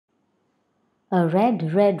A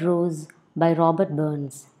Red, Red Rose by Robert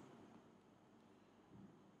Burns.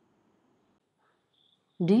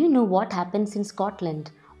 Do you know what happens in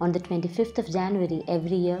Scotland on the 25th of January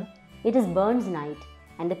every year? It is Burns Night,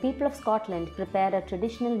 and the people of Scotland prepare a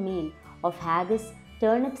traditional meal of haggis,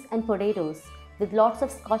 turnips, and potatoes, with lots of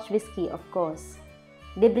Scotch whisky, of course.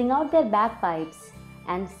 They bring out their bagpipes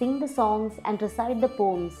and sing the songs and recite the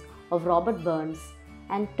poems of Robert Burns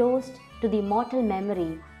and toast to the immortal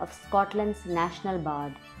memory of Scotland's national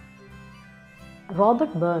bard.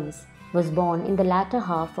 Robert Burns was born in the latter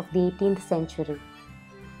half of the 18th century.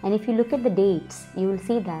 And if you look at the dates, you will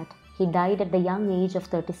see that he died at the young age of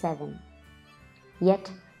 37.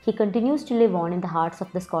 Yet, he continues to live on in the hearts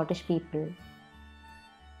of the Scottish people.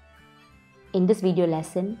 In this video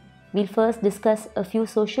lesson, we'll first discuss a few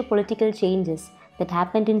socio-political changes that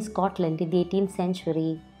happened in Scotland in the 18th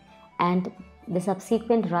century and the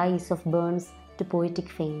subsequent rise of Burns to poetic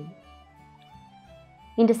fame.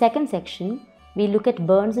 In the second section, we look at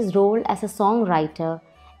Burns's role as a songwriter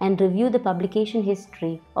and review the publication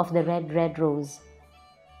history of the Red, Red Rose.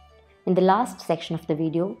 In the last section of the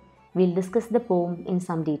video, we'll discuss the poem in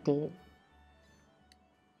some detail.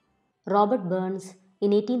 Robert Burns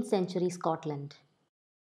in 18th century Scotland.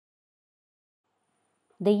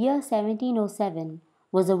 The year 1707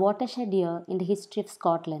 was a watershed year in the history of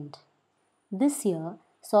Scotland. This year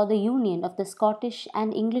saw the union of the Scottish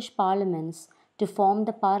and English parliaments to form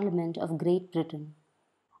the Parliament of Great Britain.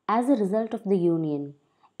 As a result of the union,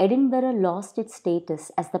 Edinburgh lost its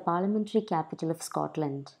status as the parliamentary capital of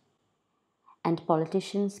Scotland, and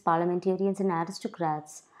politicians, parliamentarians, and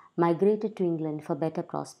aristocrats migrated to England for better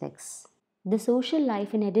prospects. The social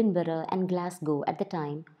life in Edinburgh and Glasgow at the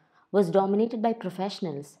time was dominated by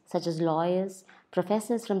professionals such as lawyers,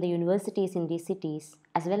 professors from the universities in these cities,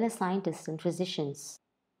 as well as scientists and physicians.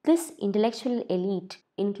 This intellectual elite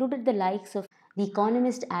included the likes of the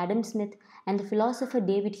economist Adam Smith and the philosopher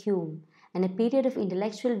David Hume, and a period of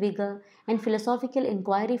intellectual vigor and philosophical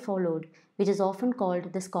inquiry followed, which is often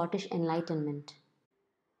called the Scottish Enlightenment.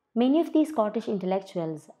 Many of these Scottish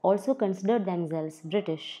intellectuals also considered themselves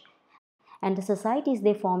British, and the societies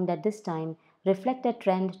they formed at this time reflect a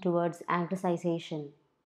trend towards Anglicization.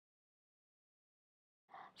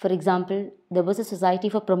 For example, there was a society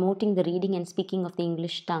for promoting the reading and speaking of the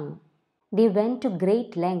English tongue. They went to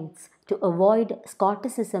great lengths to avoid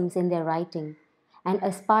Scotticisms in their writing and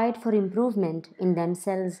aspired for improvement in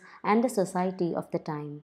themselves and the society of the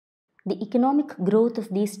time. The economic growth of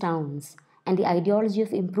these towns and the ideology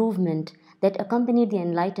of improvement that accompanied the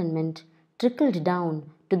Enlightenment trickled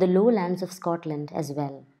down to the lowlands of Scotland as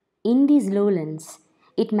well. In these lowlands,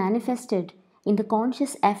 it manifested in the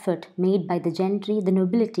conscious effort made by the gentry, the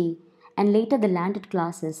nobility, and later the landed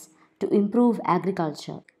classes to improve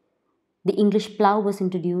agriculture. The English plough was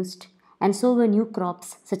introduced, and so were new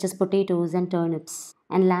crops such as potatoes and turnips,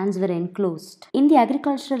 and lands were enclosed. In the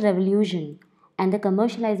agricultural revolution and the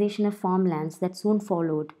commercialization of farmlands that soon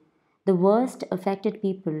followed, the worst affected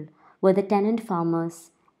people were the tenant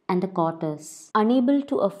farmers and the cotters. Unable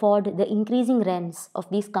to afford the increasing rents of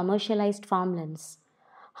these commercialized farmlands,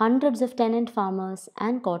 hundreds of tenant farmers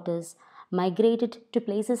and cotters migrated to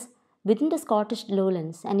places within the Scottish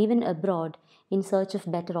lowlands and even abroad in search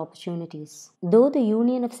of better opportunities. Though the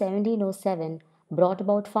Union of 1707 brought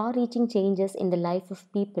about far reaching changes in the life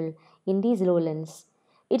of people in these lowlands,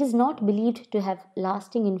 it is not believed to have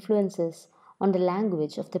lasting influences on the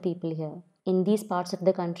language of the people here. In these parts of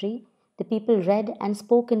the country, the people read and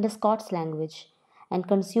spoke in the Scots language and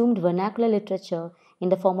consumed vernacular literature in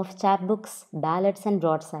the form of chapbooks, ballads, and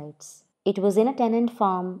broadsides. It was in a tenant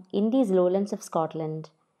farm in these lowlands of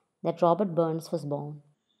Scotland that Robert Burns was born.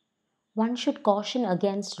 One should caution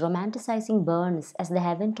against romanticizing Burns as the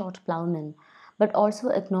heaven-taught ploughman, but also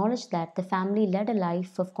acknowledge that the family led a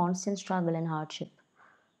life of constant struggle and hardship.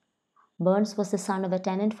 Burns was the son of a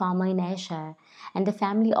tenant farmer in Ayrshire, and the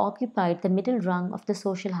family occupied the middle rung of the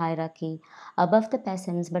social hierarchy, above the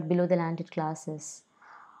peasants but below the landed classes.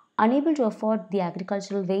 Unable to afford the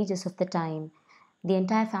agricultural wages of the time, the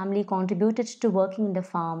entire family contributed to working in the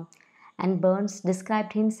farm, and Burns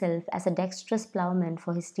described himself as a dexterous ploughman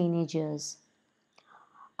for his teenage years.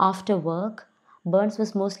 After work, Burns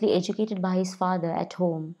was mostly educated by his father at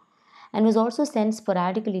home and was also sent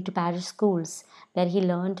sporadically to parish schools where he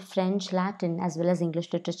learned French, Latin, as well as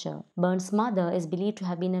English literature. Burns' mother is believed to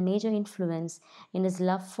have been a major influence in his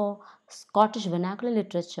love for Scottish vernacular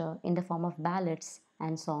literature in the form of ballads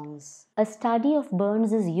and songs. A study of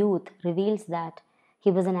Burns' youth reveals that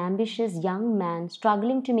he was an ambitious young man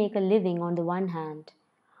struggling to make a living on the one hand.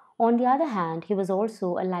 On the other hand, he was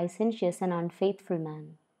also a licentious and unfaithful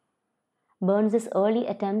man. Burns's early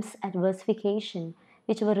attempts at versification,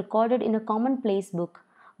 which were recorded in a commonplace book,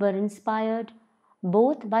 were inspired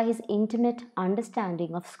both by his intimate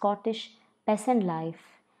understanding of Scottish peasant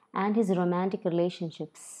life and his romantic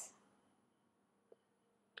relationships.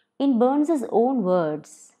 In Burns's own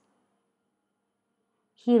words,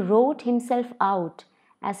 he wrote himself out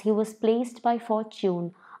as he was placed by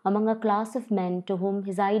fortune among a class of men to whom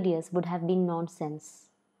his ideas would have been nonsense.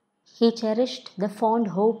 He cherished the fond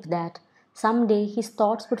hope that some day his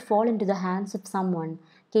thoughts would fall into the hands of someone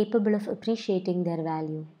capable of appreciating their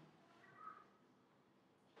value.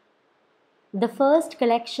 The first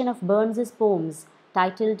collection of Burns's poems,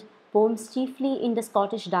 titled Poems Chiefly in the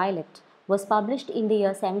Scottish Dialect, was published in the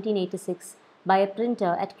year 1786 by a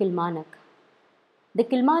printer at Kilmarnock. The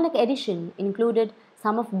Kilmarnock edition included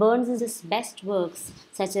some of Burns's best works,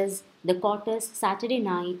 such as The Cotter's Saturday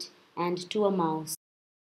Night and To a Mouse.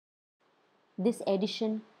 This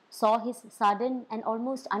edition saw his sudden and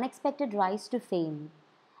almost unexpected rise to fame,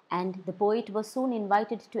 and the poet was soon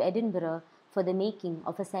invited to Edinburgh for the making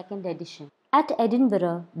of a second edition. At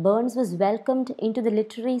Edinburgh, Burns was welcomed into the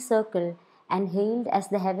literary circle and hailed as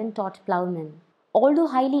the heaven taught ploughman. Although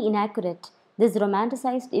highly inaccurate, this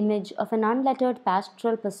romanticized image of an unlettered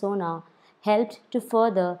pastoral persona helped to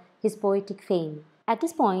further his poetic fame. At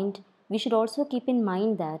this point, we should also keep in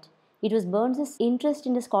mind that it was Burns's interest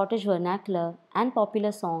in the Scottish vernacular and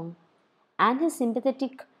popular song and his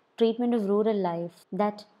sympathetic treatment of rural life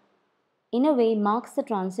that, in a way, marks the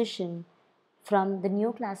transition from the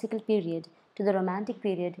neoclassical period to the Romantic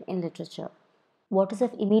period in literature. What is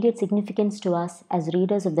of immediate significance to us as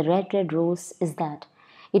readers of the Red Red Rose is that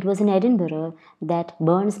it was in Edinburgh that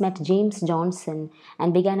Burns met James Johnson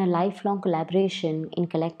and began a lifelong collaboration in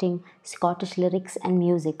collecting Scottish lyrics and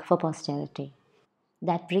music for posterity.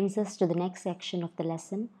 That brings us to the next section of the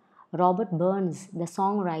lesson: Robert Burns, the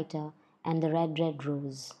songwriter, and the Red Red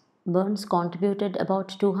Rose. Burns contributed about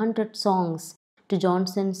 200 songs to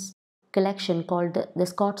Johnson's collection called the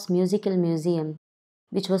Scots Musical Museum,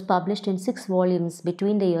 which was published in 6 volumes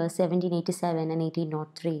between the years 1787 and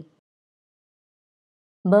 1803.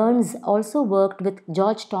 Burns also worked with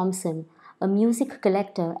George Thomson, a music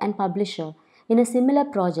collector and publisher, in a similar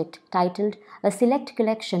project titled A Select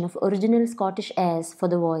Collection of Original Scottish Airs for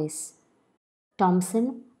the Voice.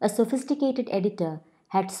 Thomson, a sophisticated editor,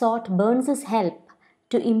 had sought Burns's help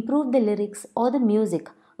to improve the lyrics or the music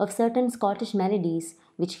of certain Scottish melodies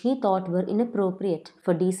which he thought were inappropriate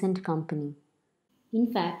for decent company.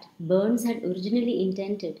 In fact, Burns had originally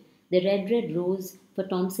intended the Red Red Rose for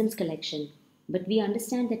Thomson's collection, but we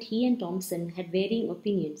understand that he and Thomson had varying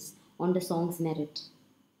opinions on the song's merit.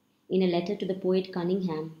 In a letter to the poet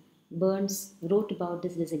Cunningham, Burns wrote about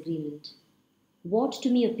this disagreement. What to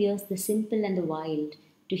me appears the simple and the wild,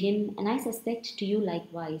 to him, and I suspect to you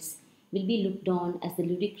likewise, will be looked on as the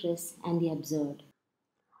ludicrous and the absurd.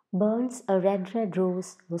 Burns' A Red Red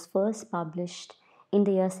Rose was first published in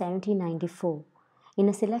the year 1794 in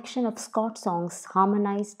a selection of Scott songs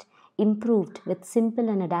harmonized, improved with simple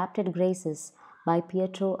and adapted graces by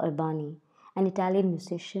Pietro Urbani, an Italian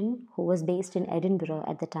musician who was based in Edinburgh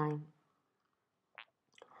at the time.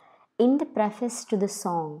 In the preface to the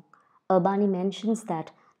song, Urbani mentions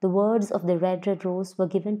that the words of the Red Red Rose were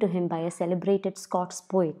given to him by a celebrated Scots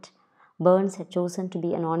poet. Burns had chosen to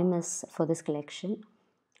be anonymous for this collection,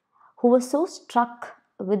 who was so struck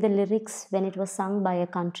with the lyrics when it was sung by a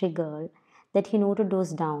country girl that he noted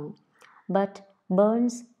those down. But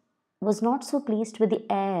Burns was not so pleased with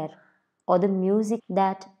the air or the music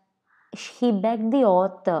that he begged the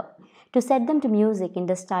author to set them to music in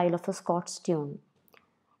the style of a Scots tune.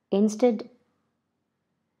 Instead,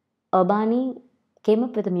 Urbani came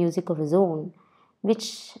up with a music of his own,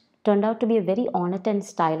 which turned out to be a very ornate and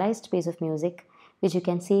stylized piece of music, which you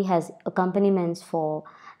can see has accompaniments for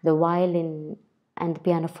the violin and the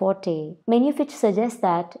pianoforte, many of which suggest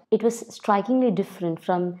that it was strikingly different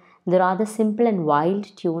from the rather simple and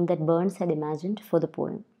wild tune that Burns had imagined for the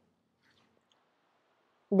poem.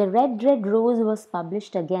 The Red Red Rose was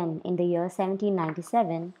published again in the year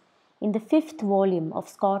 1797 in the 5th volume of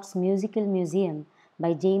Scott's Musical Museum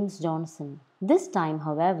by James Johnson. This time,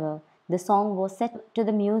 however, the song was set to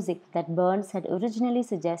the music that Burns had originally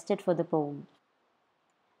suggested for the poem.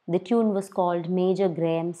 The tune was called Major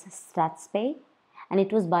Graham's Strathspey, and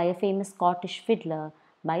it was by a famous Scottish fiddler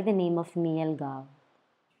by the name of Niall Gow.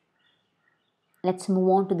 Let's move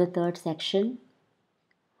on to the third section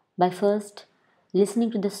by first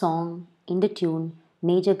listening to the song in the tune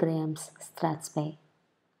Major Graham's Strathspey.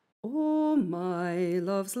 Oh, my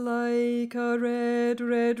love's like a red,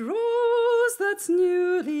 red rose that's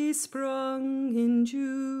newly sprung in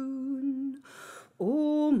June.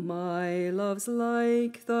 Oh, my love's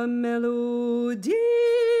like the melody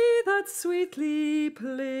that's sweetly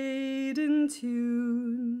played in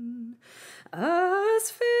tune.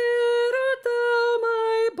 As fair art thou,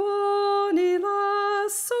 my bonny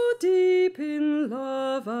lass, so deep in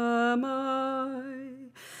love am I.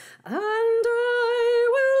 And I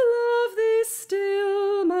will love thee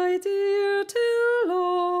still, my dear, till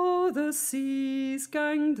all the seas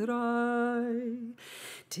gang dry.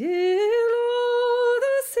 Till all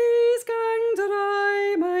the seas gang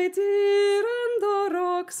dry, my dear, and the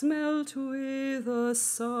rocks melt with the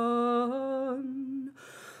sun.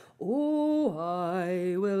 Oh,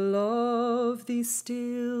 I will love thee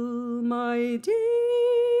still, my dear,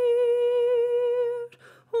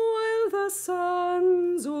 while the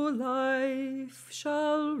sands o' life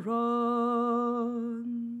shall run.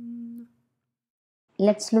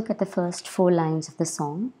 Let's look at the first 4 lines of the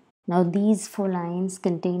song. Now, these 4 lines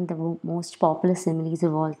contain the most popular similes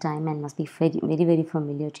of all time and must be very, very, very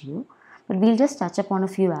familiar to you. But we'll just touch upon a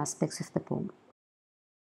few aspects of the poem.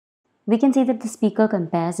 We can see that the speaker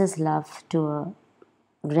compares his love to a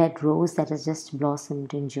red rose that has just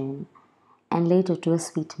blossomed in June, and later to a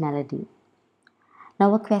sweet melody.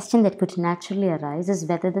 Now, a question that could naturally arise is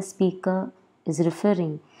whether the speaker is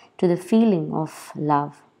referring to the feeling of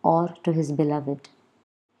love or to his beloved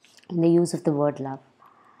in the use of the word love.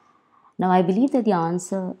 Now, I believe that the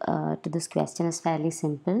answer to this question is fairly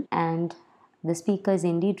simple, and the speaker is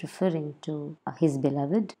indeed referring to his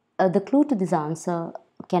beloved. The clue to this answer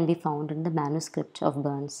can be found in the manuscript of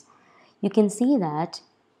Burns. You can see that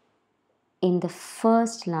in the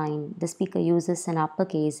first line, the speaker uses an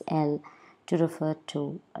uppercase L to refer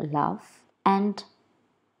to love, and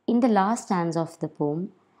in the last stanza of the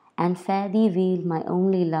poem, and fare thee weel, my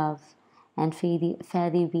only love, and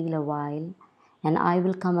fare thee weel a while, and I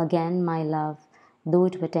will come again, my love, though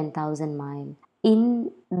it were 10,000 mile.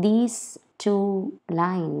 In these 2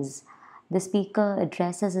 lines, the speaker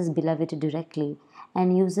addresses his beloved directly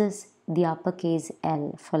and uses the uppercase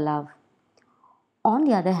L for love. On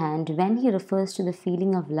the other hand, when he refers to the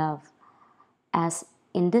feeling of love, as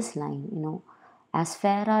in this line, as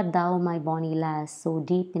fair art thou, my bonny lass, so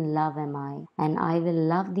deep in love am I, and I will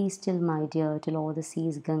love thee still, my dear, till all the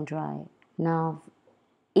seas gang dry. Now,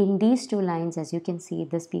 in these 2 lines, as you can see,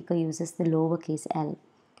 the speaker uses the lowercase l.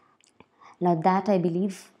 Now, that I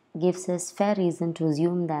believe gives us fair reason to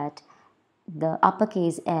assume that the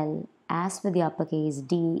uppercase L, as with the uppercase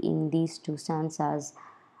D in these 2 stanzas,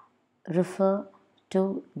 refer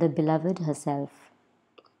to the beloved herself.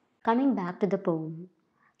 Coming back to the poem,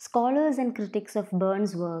 scholars and critics of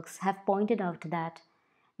Burns' works have pointed out that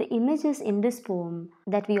the images in this poem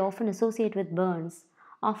that we often associate with Burns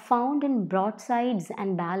are found in broadsides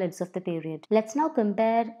and ballads of the period. Let's now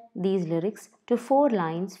compare these lyrics to 4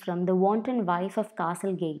 lines from The Wanton Wife of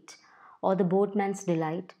Castlegate or The Boatman's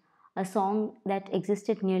Delight, a song that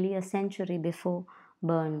existed nearly a century before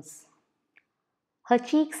Burns. Her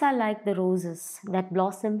cheeks are like the roses that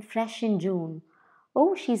blossom fresh in June.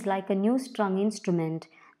 Oh, she's like a new strung instrument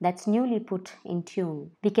that's newly put in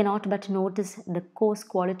tune. We cannot but notice the coarse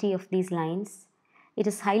quality of these lines. It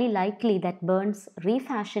is highly likely that Burns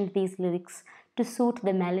refashioned these lyrics to suit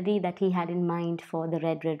the melody that he had in mind for the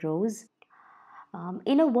Red Red Rose.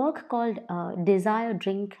 In a work called Desire,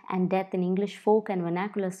 Drink, and Death in English Folk and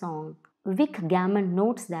Vernacular Song, Vic Gammon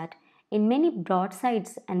notes that in many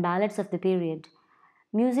broadsides and ballads of the period,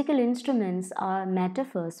 musical instruments are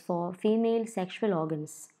metaphors for female sexual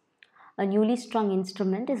organs. A newly strung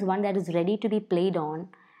instrument is one that is ready to be played on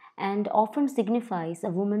and often signifies a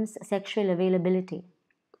woman's sexual availability.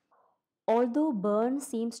 Although Burns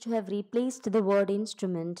seems to have replaced the word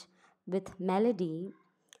instrument with melody,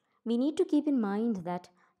 we need to keep in mind that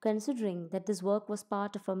considering that this work was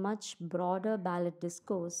part of a much broader ballad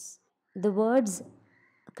discourse, the words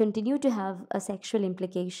continue to have a sexual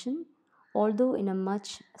implication, although in a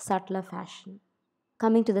much subtler fashion.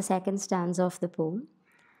 Coming to the second stanza of the poem,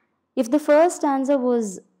 if the first stanza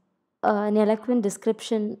was an eloquent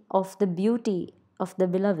description of the beauty of the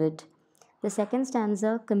beloved, the second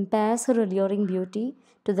stanza compares her alluring beauty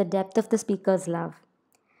to the depth of the speaker's love.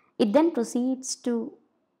 It then proceeds to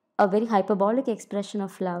a very hyperbolic expression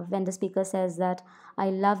of love when the speaker says that, I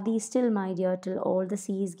love thee still, my dear, till all the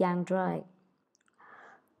seas gang dry.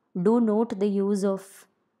 Do note the use of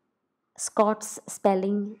Scott's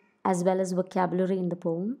spelling as well as vocabulary in the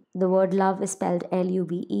poem. The word love is spelled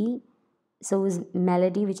Lube, so is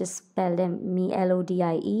melody, which is spelled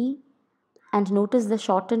Melodie. And notice the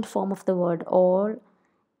shortened form of the word all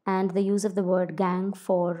and the use of the word gang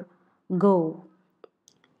for go.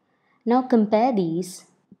 Now compare these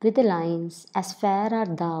with the lines, as fair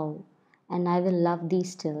art thou, and I will love thee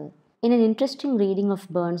still. In an interesting reading of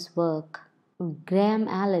Burns' work, Graham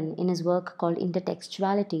Allen, in his work called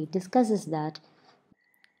Intertextuality, discusses that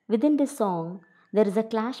within this song there is a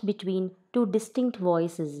clash between two distinct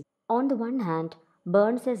voices. On the one hand,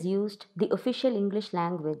 Burns has used the official English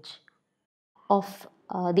language of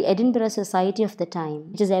the Edinburgh Society of the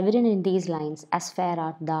time, which is evident in these lines, as fair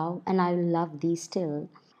art thou, and I will love thee still.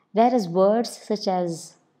 Whereas words such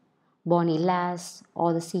as bonny lass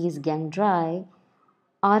or the sea is gang dry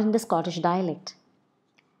are in the Scottish dialect.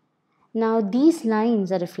 Now, these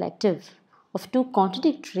lines are reflective of two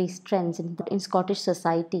contradictory trends in Scottish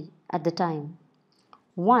society at the time.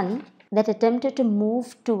 One that attempted to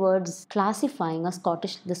move towards classifying the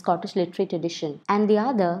Scottish literary tradition, and the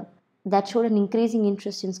other that showed an increasing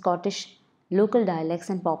interest in Scottish local dialects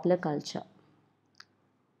and popular culture.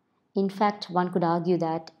 In fact, one could argue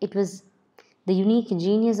that it was the unique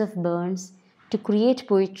genius of Burns to create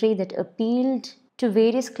poetry that appealed to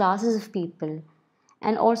various classes of people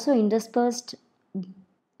and also interspersed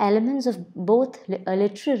elements of both a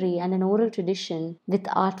literary and an oral tradition with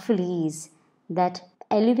artful ease that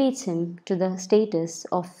elevates him to the status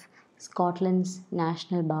of Scotland's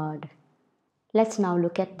national bard. Let's now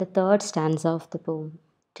look at the third stanza of the poem.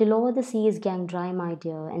 Till o'er the seas gang dry, my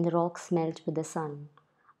dear, and the rocks melt with the sun,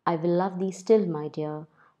 I will love thee still, my dear,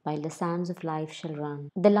 while the sands of life shall run.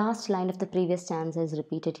 The last line of the previous stanza is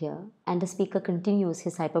repeated here, and the speaker continues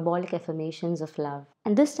his hyperbolic affirmations of love.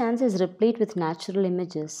 And this stanza is replete with natural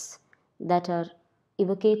images that are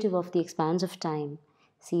evocative of the expanse of time.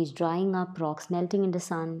 Seas drying up, rocks melting in the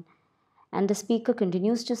sun, and the speaker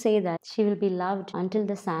continues to say that she will be loved until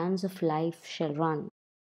the sands of life shall run.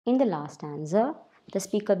 In the last stanza, the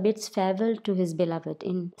speaker bids farewell to his beloved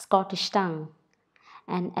in Scottish tongue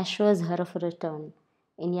and assures her of a return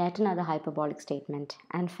in yet another hyperbolic statement.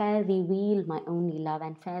 And fare thee weel, my only love,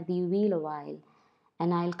 and fare thee weel awhile,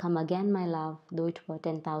 and I'll come again, my love, though it were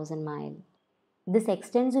 10,000 mile. This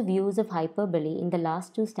extensive use of hyperbole in the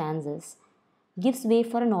last two stanzas gives way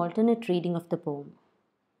for an alternate reading of the poem.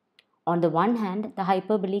 On the one hand, the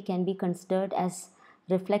hyperbole can be considered as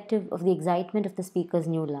reflective of the excitement of the speaker's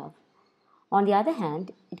new love. On the other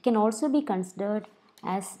hand, it can also be considered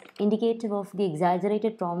as indicative of the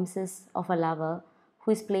exaggerated promises of a lover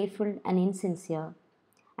who is playful and insincere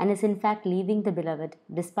and is in fact leaving the beloved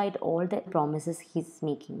despite all the promises he is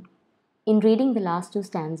making. In reading the last two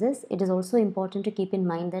stanzas, it is also important to keep in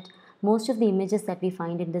mind that most of the images that we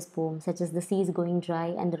find in this poem, such as the seas going dry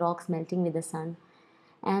and the rocks melting with the sun,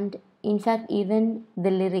 and in fact even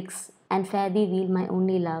the lyrics, and fare thee weel my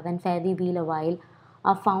only love and fare thee weel awhile,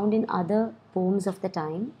 are found in other poems of the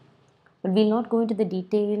time, but we'll not go into the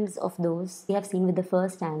details of those. We have seen with the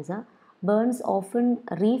first stanza, Burns often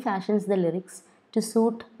refashions the lyrics to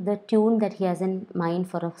suit the tune that he has in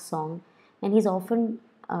mind for a song, and he's often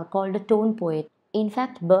called a tone poet. In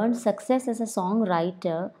fact, Burns' success as a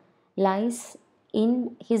songwriter lies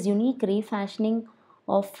in his unique refashioning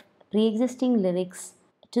of pre existing lyrics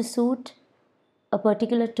to suit a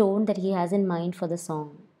particular tone that he has in mind for the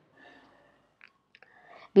song.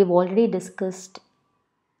 We've already discussed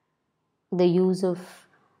the use of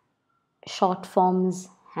short forms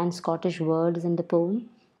and Scottish words in the poem.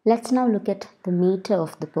 Let's now look at the meter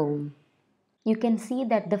of the poem. You can see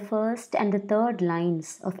that the first and the third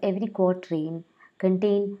lines of every quatrain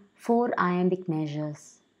contain four iambic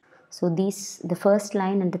measures. So the first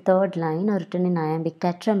line and the third line are written in iambic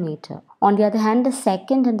tetrameter. On the other hand, the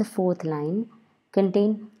second and the fourth line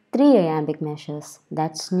contain three iambic measures.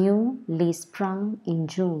 That's new, lee sprung in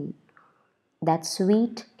June. That's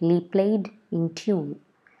sweet, lee played in tune.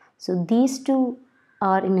 So these two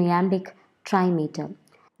are in iambic trimeter.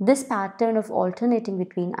 This pattern of alternating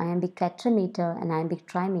between iambic tetrameter and iambic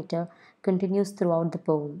trimeter continues throughout the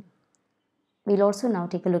poem. We'll also now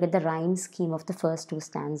take a look at the rhyme scheme of the first two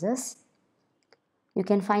stanzas. You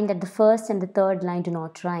can find that the first and the third line do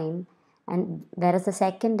not rhyme, and whereas the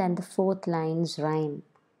second and the fourth lines rhyme.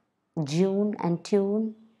 June and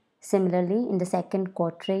tune. Similarly, in the second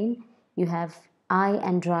quatrain, you have I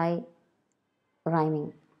and dry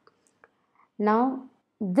rhyming. Now,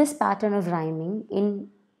 this pattern of rhyming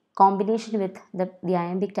in combination with the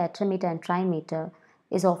iambic tetrameter and trimeter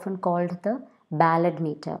is often called the ballad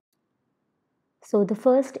meter. So the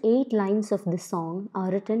first 8 lines of this song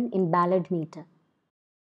are written in ballad meter.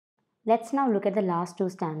 Let's now look at the last two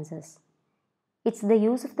stanzas. It's the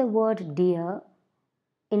use of the word dear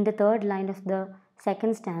in the third line of the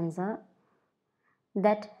second stanza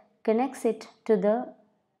that connects it to the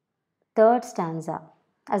third stanza,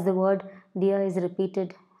 as the word dear is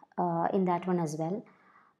repeated in that one as well.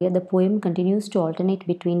 The poem continues to alternate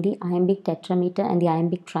between the iambic tetrameter and the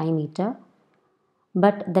iambic trimeter,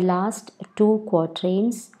 but the last two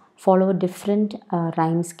quatrains follow a different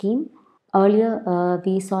rhyme scheme. Earlier,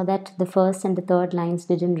 we saw that the first and the third lines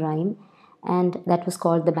didn't rhyme, and that was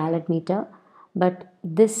called the ballad meter. But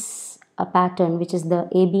this pattern, which is the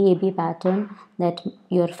ABAB pattern that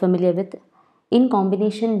you're familiar with, in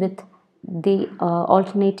combination with the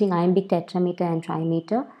alternating iambic tetrameter and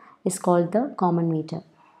trimeter, is called the common meter.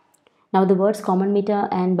 Now, the words common meter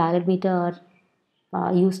and ballad meter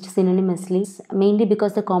are used synonymously, mainly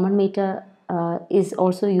because the common meter is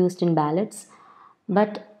also used in ballads,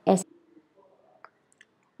 but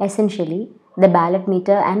essentially, the ballad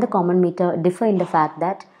meter and the common meter differ in the fact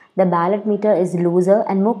that the ballad meter is looser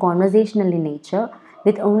and more conversational in nature,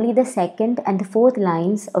 with only the second and the fourth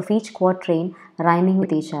lines of each quatrain rhyming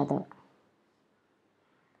with each other.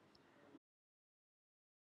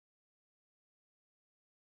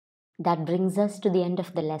 That brings us to the end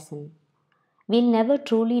of the lesson. We'll never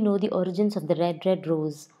truly know the origins of the red, red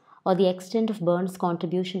rose or the extent of Burns'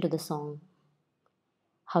 contribution to the song.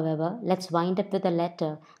 However, let's wind up with a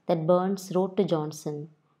letter that Burns wrote to Johnson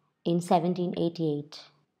in 1788.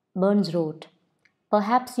 Burns wrote,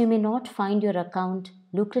 "Perhaps you may not find your account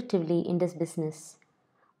lucratively in this business,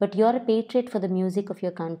 but you are a patriot for the music of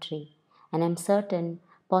your country, and I am certain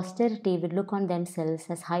posterity will look on themselves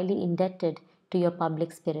as highly indebted to your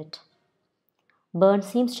public spirit." Burns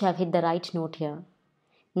seems to have hit the right note here.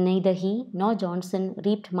 Neither he nor Johnson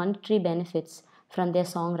reaped monetary benefits from their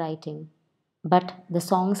songwriting, but the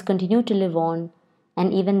songs continue to live on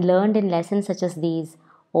and even learned in lessons such as these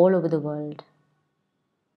all over the world.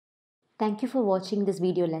 Thank you for watching this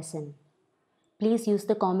video lesson. Please use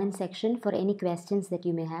the comment section for any questions that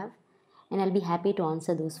you may have, and I'll be happy to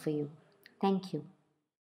answer those for you. Thank you.